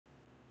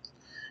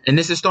In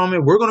this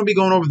installment, we're going to be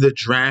going over the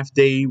draft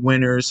day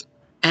winners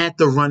at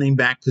the running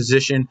back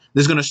position.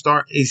 This is going to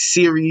start a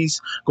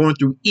series going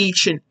through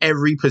each and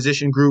every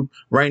position group.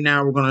 Right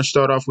now, we're going to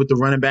start off with the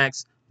running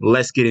backs.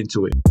 Let's get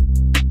into it.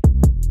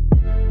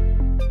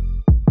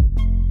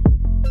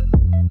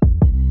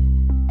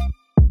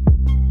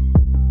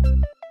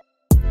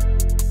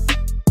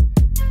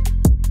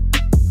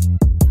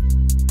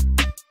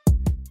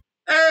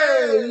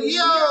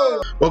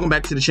 Welcome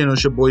back to the channel.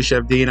 It's your boy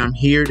Chef D, and I'm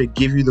here to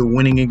give you the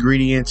winning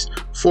ingredients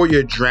for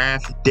your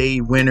draft day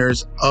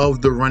winners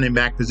of the running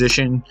back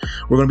position.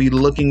 We're going to be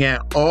looking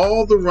at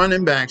all the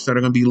running backs that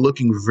are going to be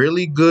looking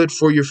really good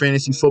for your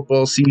fantasy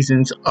football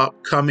seasons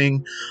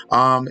upcoming.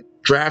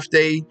 Draft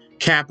day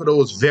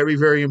capital is very,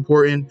 very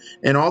important.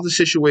 And all the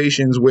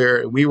situations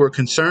where we were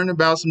concerned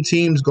about some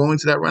teams going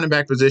to that running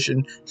back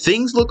position,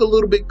 things look a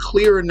little bit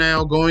clearer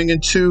now going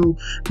into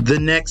the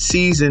next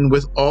season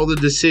with all the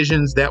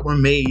decisions that were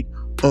made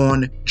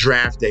on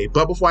draft day.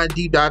 But before I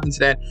deep dive into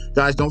that,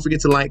 guys, don't forget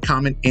to like,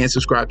 comment, and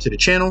subscribe to the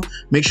channel.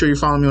 Make sure you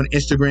follow me on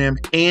Instagram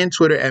and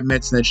Twitter at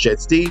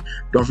MetsNetsJetsD.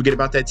 Don't forget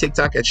about that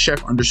TikTok at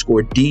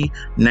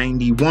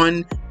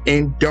Chef_D91.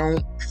 And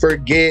don't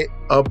forget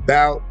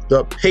about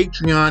the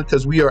Patreon,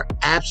 because we are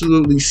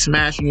absolutely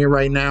smashing it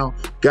right now.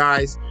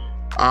 Guys,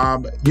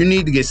 you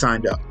need to get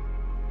signed up.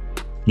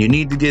 You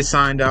need to get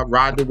signed up,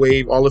 ride the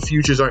wave. All the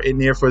futures are in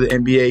there for the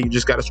NBA. You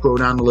just got to scroll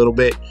down a little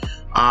bit.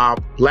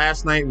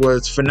 Last night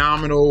was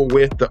phenomenal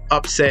with the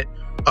upset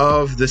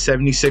of the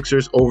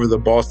 76ers over the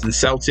Boston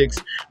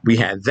Celtics. We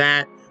had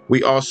that.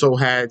 We also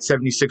had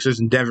 76ers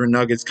and Denver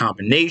Nuggets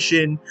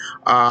combination.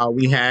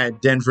 We had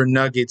Denver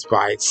Nuggets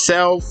by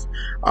itself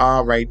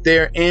right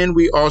there. And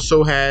we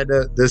also had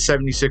the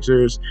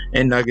 76ers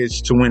and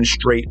Nuggets to win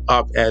straight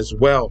up as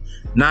well.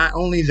 Not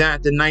only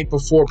that, the night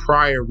before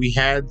prior, we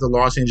had the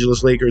Los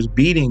Angeles Lakers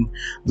beating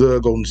the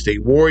Golden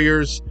State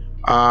Warriors.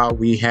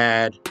 We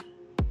had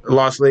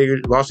Los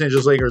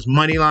Angeles Lakers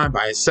money line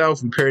by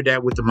itself. We paired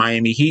that with the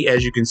Miami Heat,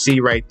 as you can see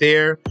right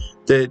there.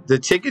 The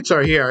tickets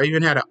are here. I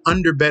even had an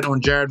under bet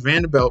on Jared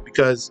Vanderbilt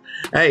because,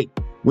 hey,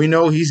 we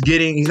know he's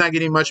not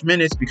getting much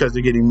minutes because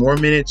they're getting more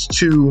minutes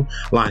to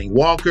Lonnie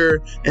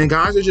Walker, and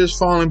guys are just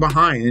falling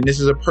behind. And this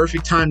is a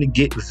perfect time to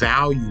get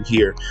value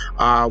here.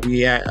 I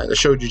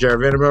showed you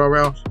Jared Vanderbilt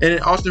already, and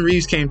then Austin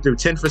Reeves came through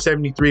 10 for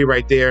 73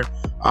 right there.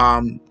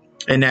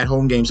 In that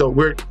home game. So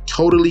we're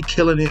totally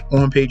killing it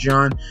on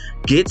Patreon.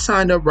 Get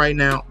signed up right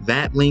now.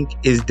 That link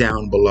is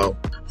down below.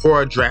 For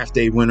our draft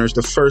day winners,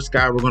 the first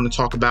guy we're going to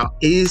talk about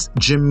is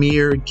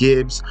Jahmyr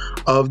Gibbs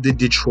of the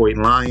Detroit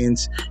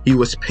Lions. He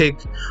was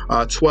picked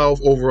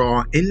 12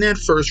 overall in that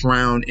first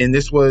round, and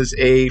this was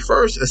a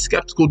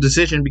skeptical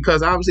decision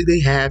because obviously they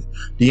have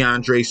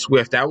DeAndre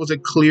Swift. That was a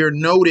clear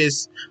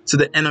notice to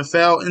the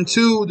NFL and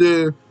to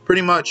the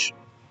pretty much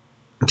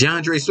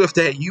DeAndre Swift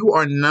that you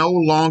are no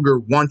longer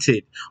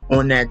wanted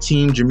on that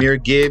team.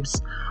 Jahmyr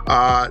Gibbs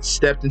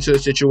stepped into a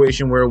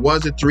situation where it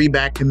was a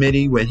three-back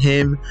committee with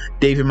him,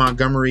 David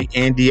Montgomery,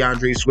 and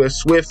DeAndre Swift.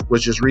 Swift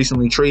was just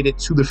recently traded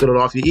to the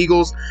Philadelphia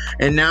Eagles,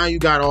 and now you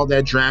got all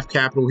that draft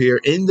capital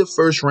here in the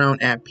first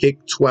round at pick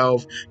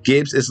 12.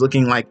 Gibbs is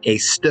looking like a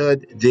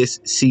stud this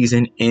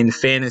season in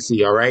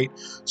fantasy, all right?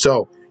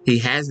 So he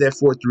has that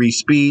 4.3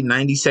 speed,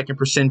 92nd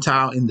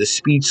percentile in the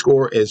speed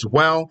score as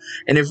well.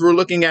 And if we're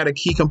looking at a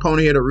key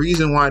component here, the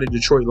reason why the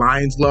Detroit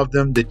Lions love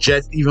them, the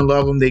Jets even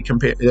love them, they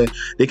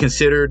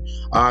considered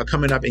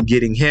coming up and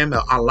getting him.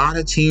 A lot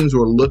of teams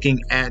were looking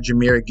at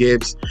Jahmyr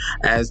Gibbs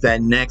as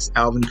that next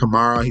Alvin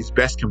Kamara. He's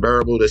best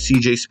comparable to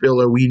CJ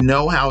Spiller. We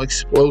know how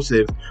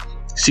explosive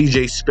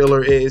CJ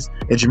Spiller is,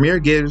 and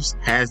Jahmyr Gibbs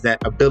has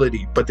that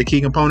ability. But the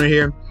key component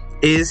here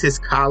is his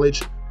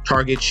college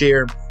target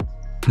share.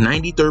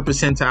 93rd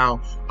percentile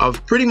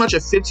of pretty much a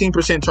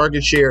 15%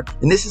 target share,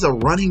 and this is a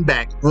running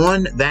back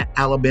on that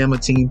Alabama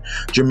team.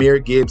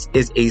 Jahmyr Gibbs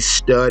is a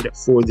stud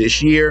for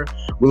this year.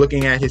 We're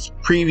looking at his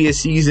previous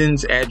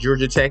seasons at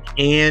Georgia Tech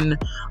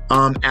and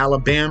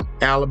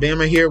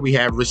Alabama here. We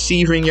have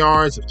receiving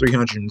yards of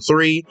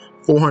 303,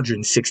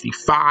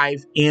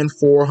 465, and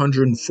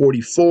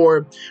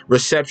 444.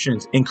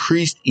 Receptions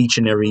increased each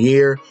and every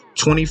year,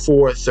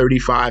 24,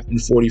 35,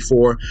 and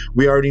 44.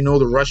 We already know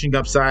the rushing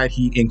upside.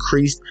 He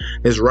increased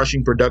his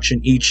rushing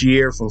production each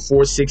year from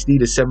 460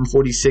 to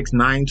 746,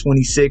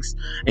 926,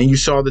 and you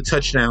saw the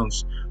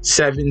touchdowns,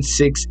 7,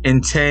 6,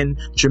 and 10.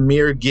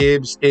 Jahmyr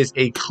Gibbs is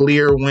a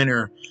clear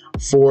winner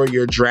for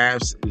your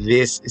drafts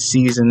this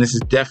season. This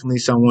is definitely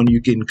someone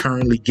you can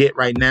currently get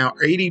right now.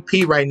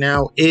 ADP right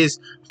now is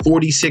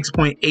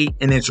 46.8,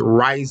 and it's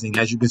rising.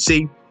 As you can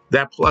see,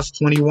 that plus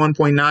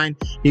 21.9.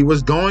 He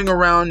was going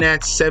around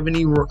that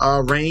 70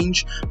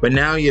 range, but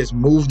now he has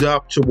moved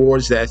up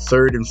towards that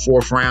 3rd and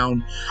 4th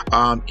round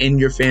in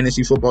your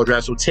fantasy football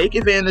draft. So take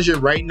advantage of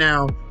it right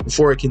now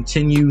before it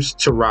continues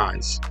to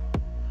rise.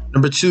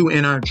 Number 2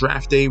 in our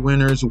draft day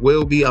winners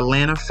will be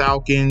Atlanta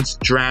Falcons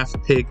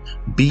draft pick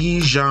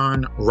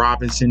Bijan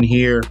Robinson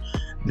here.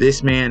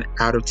 This man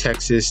out of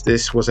Texas.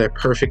 This was a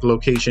perfect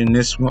location.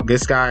 This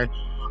guy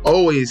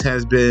always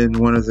has been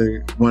one of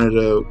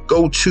the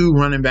go-to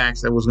running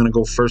backs that was going to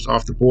go first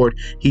off the board.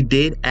 He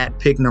did at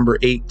pick number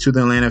 8 to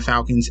the Atlanta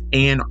Falcons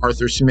and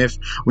Arthur Smith.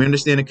 We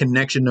understand the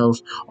connection of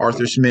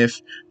Arthur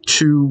Smith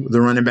to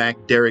the running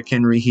back Derrick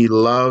Henry. He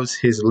loves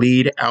his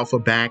lead alpha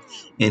back,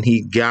 and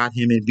he got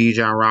him in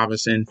Bijan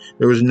Robinson.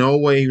 There was no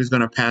way he was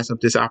going to pass up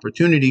this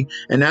opportunity,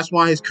 and that's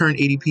why his current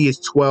ADP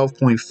is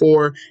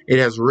 12.4. It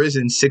has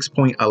risen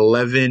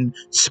 6.11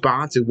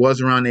 spots. It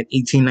was around that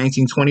 18,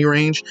 19, 20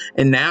 range,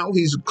 and now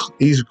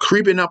he's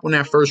creeping up on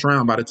that first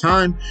round. By the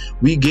time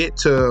we get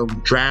to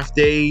draft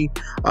day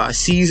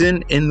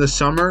season in the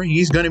summer,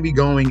 he's going to be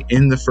going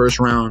in the first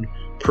round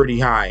pretty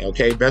high.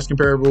 Okay, best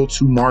comparable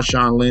to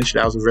Marshawn Lynch.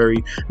 That was a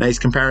very nice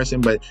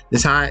comparison, but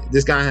this guy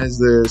has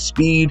the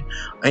speed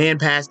and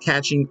pass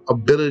catching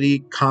ability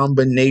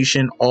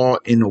combination all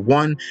in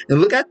one. And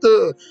look at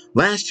the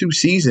last 2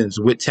 seasons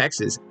with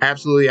Texas.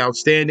 Absolutely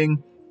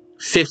outstanding.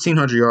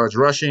 1,500 yards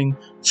rushing,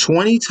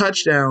 20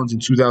 touchdowns in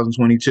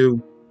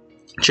 2022.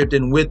 Chipped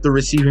in with the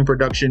receiving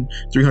production,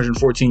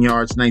 314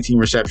 yards, 19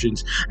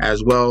 receptions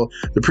as well.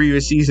 The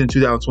previous season,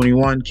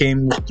 2021,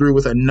 came through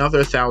with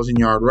another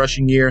 1,000-yard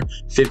rushing year,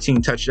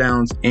 15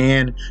 touchdowns,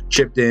 and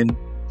chipped in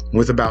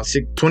with about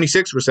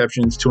 26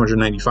 receptions,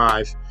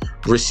 295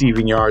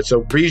 receiving yards.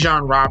 So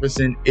Bijan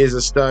Robinson is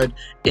a stud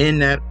in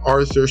that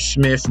Arthur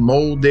Smith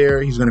mold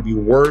there. He's going to be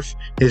worth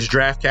his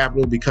draft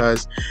capital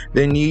because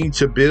they need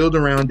to build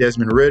around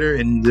Desmond Ridder,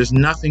 and there's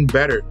nothing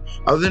better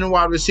other than a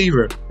wide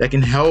receiver that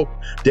can help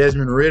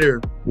Desmond Ridder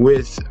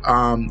with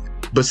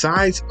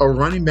besides a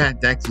running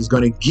back that is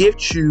going to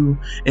get you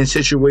in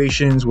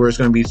situations where it's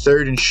going to be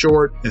 3rd and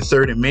short and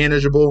 3rd and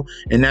manageable,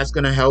 and that's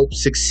going to help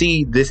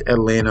succeed this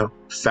Atlanta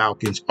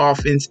Falcons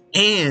offense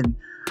and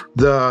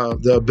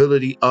the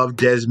ability of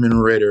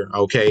Desmond Ridder,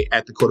 okay,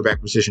 at the quarterback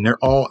position. They're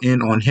all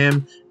in on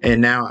him, and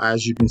now,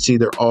 as you can see,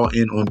 they're all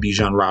in on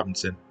Bijan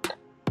Robinson.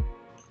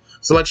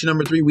 Selection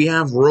number 3, we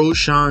have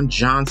Roschon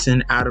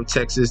Johnson out of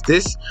Texas.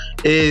 This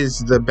is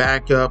the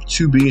backup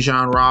to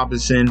Bijan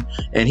Robinson,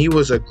 and he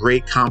was a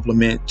great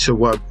complement to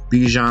what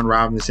Bijan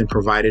Robinson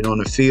provided on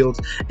the field.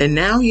 And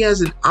now he has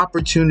an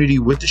opportunity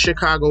with the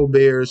Chicago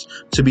Bears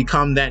to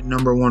become that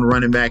 #1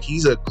 running back.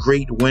 He's a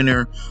great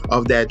winner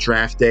of that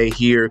draft day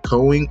here,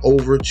 going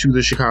over to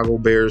the Chicago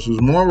Bears,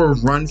 who's more of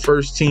a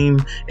run-first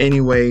team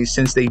anyway,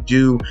 since they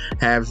do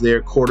have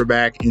their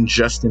quarterback in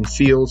Justin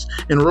Fields.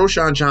 And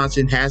Roschon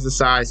Johnson has the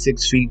size,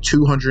 6 feet,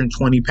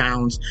 220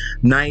 pounds.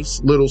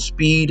 Nice little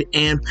speed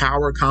and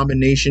power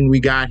combination we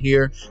got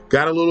here.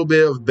 Got a little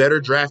bit of better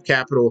draft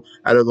capital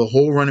out of the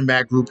whole running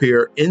back group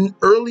here.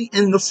 Early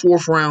in the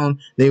 4th round,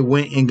 they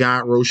went and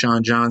got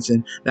Roschon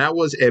Johnson. That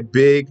was a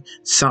big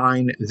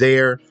sign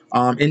there.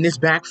 In this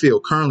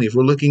backfield, currently, if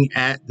we're looking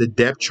at the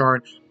depth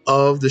chart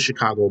of the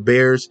Chicago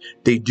Bears,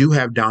 they do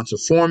have D'Onta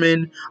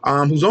Foreman,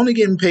 who's only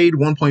getting paid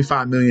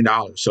 $1.5 million.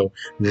 So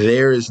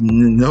there is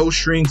no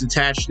strings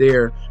attached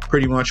there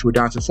pretty much with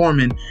D'Onta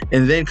Foreman.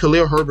 And then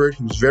Khalil Herbert,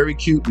 who's very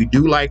cute. We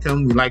do like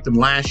him. We liked him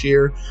last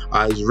year.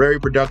 He's very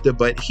productive,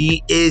 but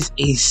he is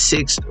a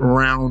 6th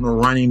round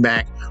running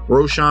back.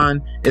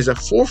 Roschon is a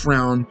 4th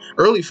round,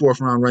 early 4th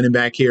round running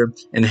back here,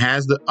 and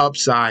has the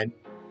upside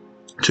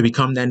to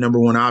become that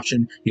 #1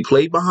 option. He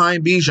played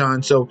behind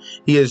Bijan, so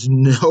he is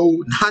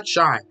not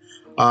shy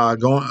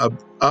going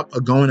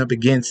up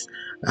against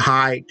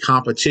high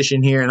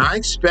competition here, and I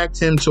expect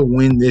him to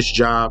win this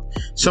job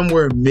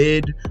somewhere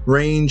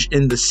mid-range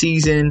in the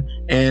season.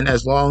 And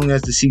as long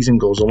as the season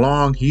goes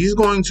along, he's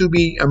going to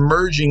be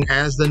emerging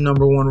as the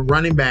 #1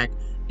 running back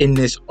in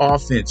this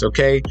offense.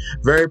 Okay,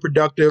 very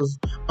productive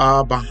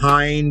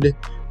behind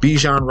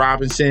Bijan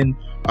Robinson.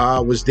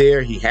 Was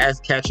there. He has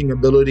catching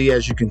ability,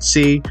 as you can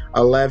see,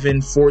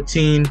 11,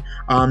 14 in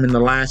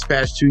the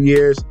past 2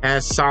 years.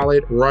 Has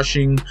solid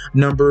rushing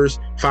numbers,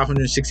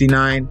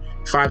 569,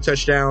 5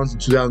 touchdowns in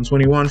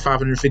 2021,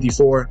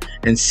 554,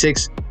 and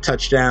 6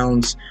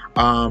 touchdowns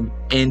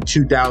in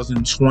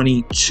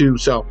 2022.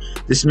 So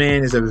this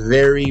man is a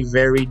very,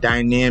 very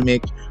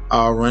dynamic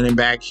running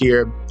back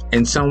here,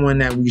 and someone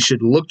that we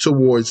should look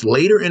towards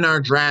later in our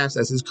drafts,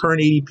 as his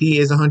current ADP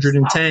is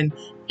 110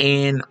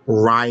 and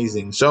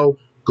rising. So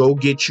go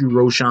get you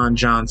Roschon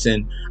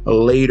Johnson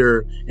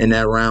later in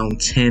that round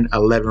 10,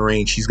 11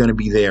 range. He's going to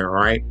be there, all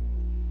right?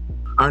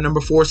 Our number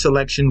 4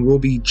 selection will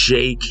be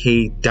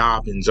J.K.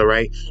 Dobbins, all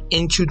right?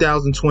 In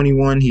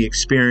 2021, he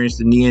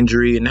experienced a knee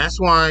injury, and that's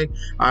why,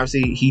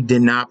 obviously, he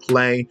did not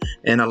play.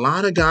 And a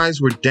lot of guys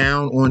were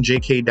down on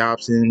J.K.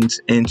 Dobbins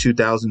in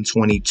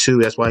 2022.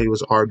 That's why he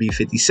was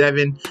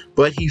RB57.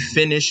 But he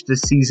finished the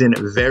season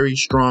very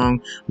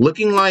strong,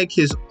 looking like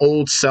his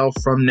old self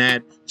from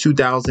that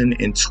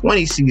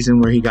 2020 season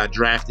where he got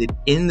drafted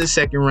in the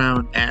 2nd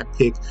round at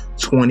pick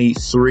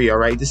 23. All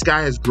right, this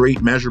guy has great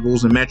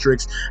measurables and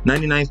metrics: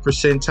 99th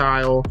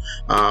percentile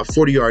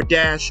 40-yard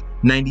dash,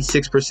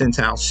 96th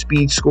percentile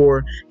speed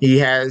score. He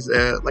has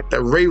like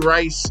the Ray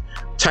Rice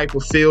type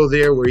of feel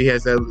there, where he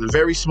has a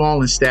very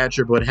small in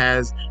stature but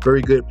has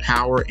very good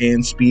power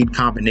and speed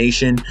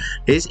combination.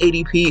 His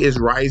ADP is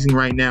rising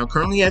right now,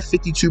 currently at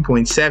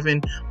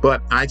 52.7,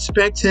 but I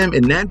expect him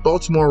in that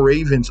Baltimore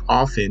Ravens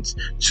offense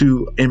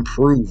to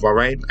improve. All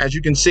right, as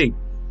you can see,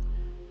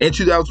 in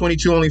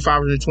 2022, only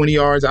 520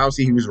 yards.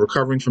 Obviously, he was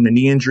recovering from the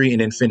knee injury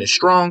and then finished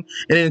strong.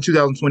 And then in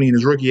 2020, in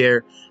his rookie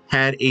year,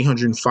 had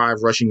 805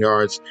 rushing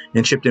yards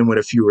and chipped in with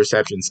a few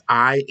receptions.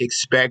 I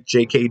expect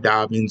J.K.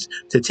 Dobbins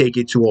to take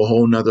it to a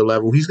whole nother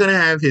level. He's going to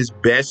have his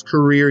best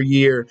career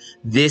year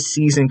this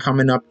season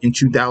coming up in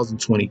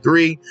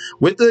 2023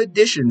 with the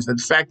additions, the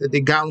fact that they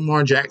got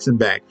Lamar Jackson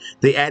back.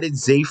 They added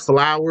Zay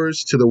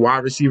Flowers to the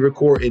wide receiver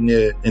core in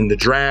the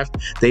draft.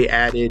 They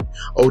added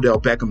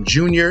Odell Beckham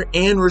Jr.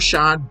 and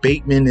Rashad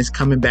Bateman is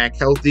coming back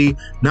healthy,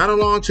 not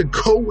along to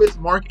go with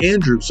Mark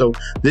Andrews. So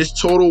this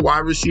total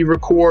wide receiver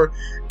core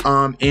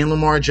and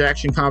Lamar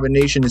Jackson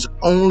combination is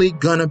only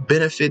gonna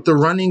benefit the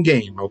running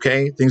game.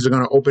 Okay, things are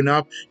gonna open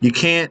up. You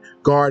can't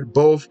guard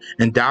both,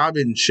 and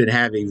Dobbins should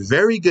have a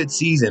very good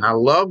season. I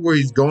love where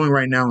he's going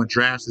right now in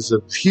drafts. It's a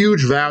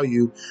huge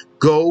value.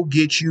 Go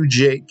get you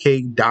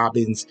J.K.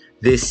 Dobbins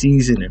this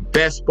season in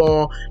best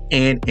ball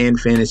and in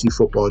fantasy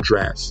football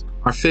drafts.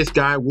 Our fifth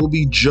guy will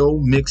be Joe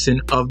Mixon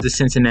of the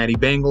Cincinnati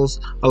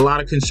Bengals. A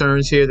lot of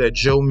concerns here that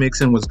Joe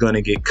Mixon was going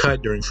to get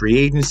cut during free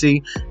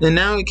agency, and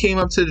now it came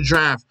up to the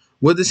draft.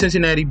 Would the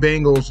Cincinnati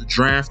Bengals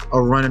draft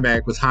a running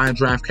back with high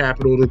draft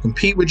capital to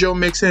compete with Joe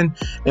Mixon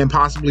and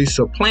possibly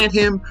supplant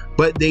him?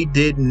 But they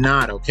did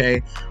not,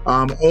 okay?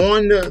 On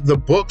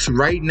the books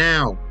right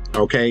now,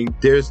 okay,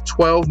 there's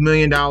 $12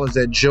 million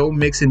that Joe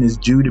Mixon is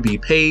due to be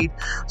paid.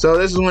 So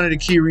this is one of the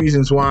key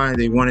reasons why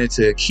they wanted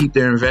to keep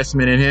their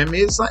investment in him.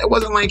 It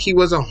wasn't like he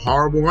was a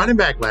horrible running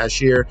back last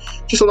year.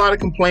 Just a lot of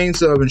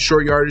complaints of in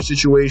short yardage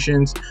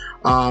situations,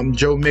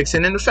 Joe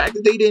Mixon, and the fact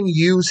that they didn't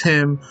use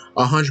him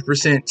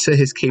 100% to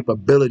his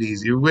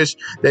capabilities. You wish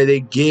that they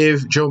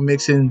give Joe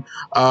Mixon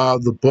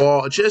the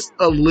ball just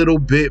a little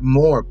bit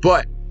more.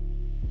 But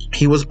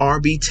he was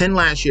RB10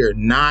 last year,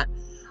 not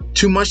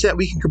too much that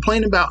we can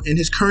complain about, and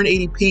his current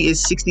ADP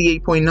is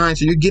 68.9.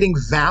 So you're getting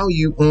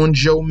value on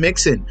Joe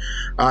Mixon.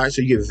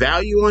 So you get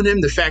value on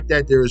him. The fact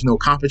that there is no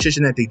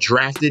competition, that they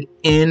drafted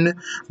in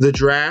the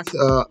draft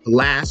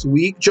last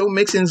week. Joe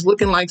Mixon's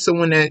looking like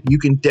someone that you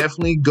can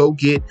definitely go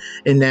get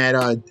in that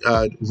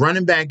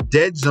running back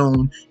dead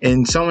zone,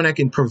 and someone that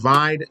can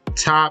provide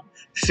top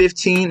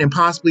 15 and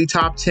possibly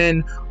top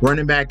 10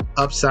 running back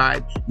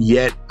upside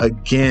yet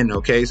again.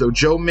 Okay, so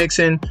Joe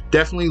Mixon,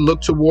 definitely look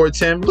towards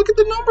him. Look at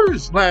the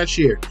numbers last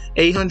year,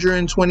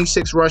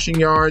 826 rushing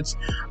yards.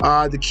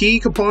 The key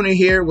component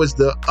here was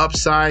the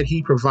upside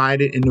he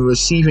provided in the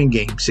receiving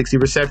game. 60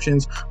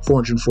 receptions,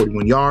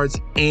 441 yards,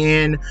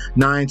 and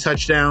 9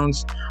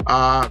 touchdowns.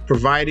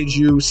 Provided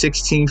you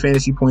 16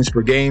 fantasy points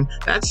per game.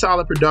 That's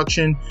solid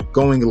production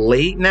going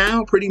late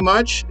now, pretty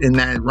much in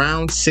that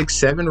round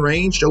 6-7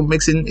 range. Joe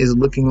Mixon is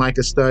looking like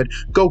a stud.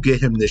 Go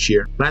get him this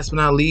year. Last but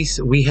not least,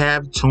 we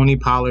have Tony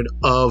Pollard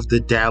of the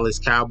Dallas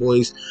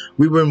Cowboys.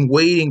 We've been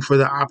waiting for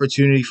the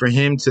opportunity for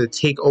him to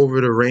take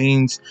over the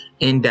reins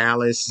in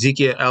Dallas.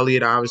 Ezekiel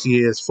Elliott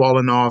obviously has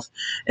fallen off,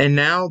 and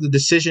now the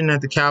decision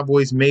that the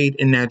Cowboys made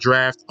in that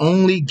draft,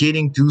 only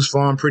getting Deuce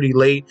Vaughn pretty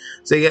late.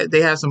 So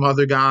they have some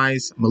other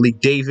guys, Malik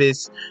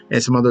Davis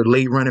and some other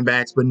late running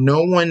backs, but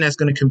no one that's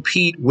going to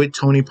compete with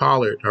Tony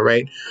Pollard. All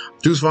right,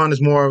 Deuce Vaughn is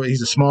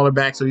he's a smaller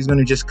back, so he's going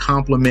to just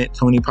complement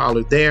Tony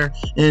Pollard there.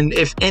 And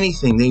if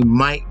anything, they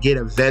might get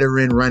a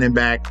veteran running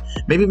back,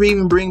 maybe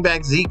even bring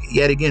back Zeke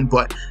yet again,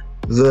 but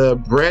the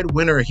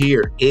breadwinner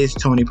here is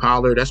Tony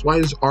Pollard. That's why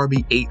he was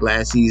RB8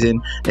 last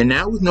season. And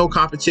now with no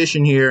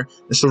competition here,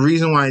 that's the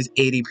reason why his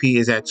ADP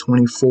is at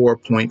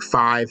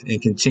 24.5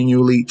 and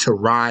continually to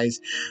rise.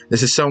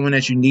 This is someone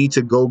that you need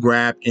to go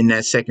grab in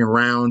that second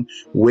round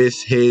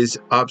with his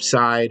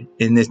upside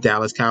in this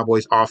Dallas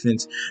Cowboys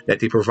offense, that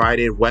they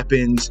provided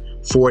weapons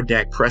for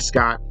Dak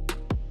Prescott.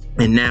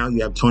 And now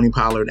you have Tony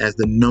Pollard as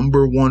the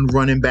 #1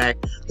 running back.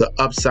 The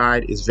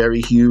upside is very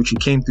huge. He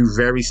came through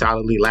very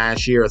solidly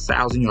last year,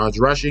 1,000 yards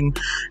rushing,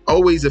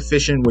 always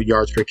efficient with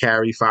yards per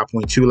carry,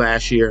 5.2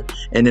 last year,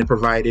 and then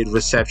provided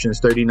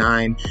receptions,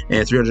 39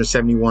 and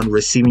 371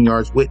 receiving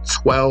yards with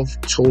 12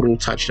 total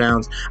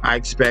touchdowns. I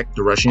expect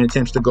the rushing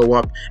attempts to go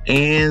up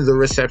and the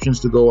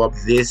receptions to go up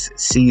this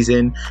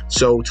season.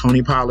 So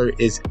Tony Pollard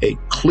is a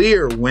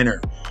clear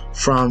winner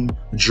from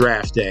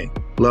draft day.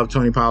 Love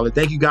Tony Pollard.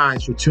 Thank you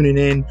guys for tuning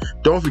in.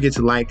 Don't forget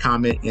to like,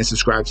 comment, and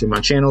subscribe to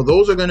my channel.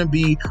 Those are going to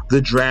be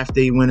the draft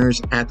day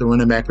winners at the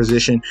running back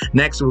position.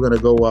 Next, we're going to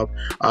go up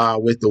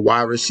with the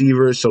wide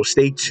receivers. So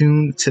stay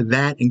tuned to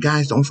that. And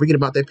guys, don't forget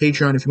about that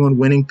Patreon if you want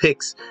winning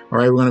picks. All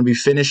right, we're going to be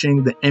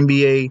finishing the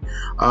NBA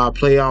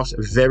playoffs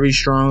very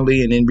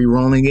strongly, and then be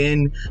rolling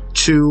in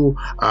to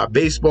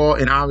baseball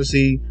and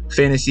obviously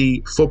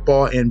fantasy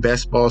football and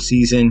best ball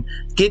season.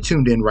 Get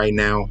tuned in right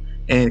now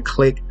and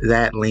click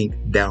that link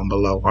down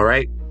below. All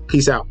right,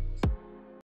 peace out.